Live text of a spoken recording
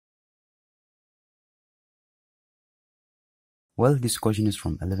Well, this question is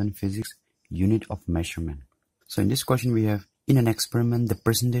from 11 Physics, unit of measurement. So in this question we have, in an experiment, the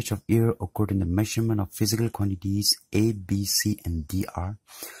percentage of error occurred in the measurement of physical quantities A, B, C, and D are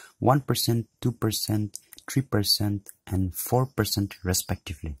 1%, 2%, 3%, and 4%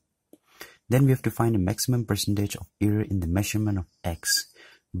 respectively. Then we have to find the maximum percentage of error in the measurement of X,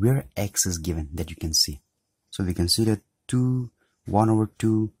 where X is given, that you can see. So we can see that 2, 1 over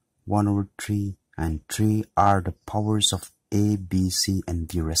 2, 1 over 3, and 3 are the powers of A, B, C, and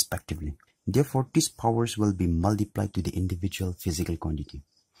D respectively. Therefore, these powers will be multiplied to the individual physical quantity.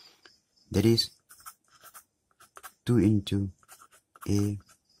 That is 2 into A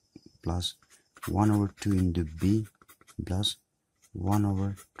plus 1 over 2 into B plus 1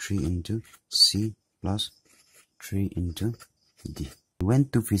 over 3 into C plus 3 into D. When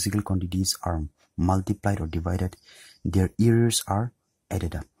two physical quantities are multiplied or divided, their errors are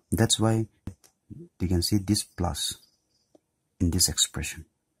added up. That's why you can see this plus in this expression.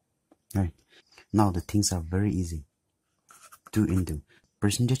 Right. Now the things are very easy. 2 into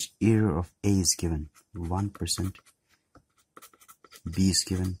percentage error of A is given 1%, B is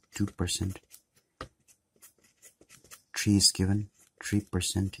given 2%, 3 is given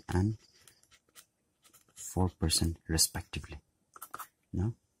 3%, and 4% respectively.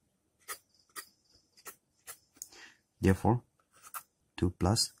 No? Therefore, 2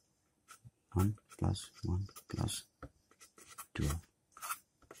 plus 1 plus 1 plus 12.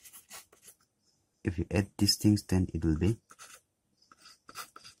 If you add these things, then it will be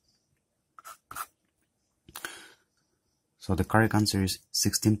so the correct answer is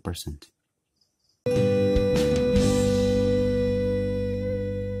 16%.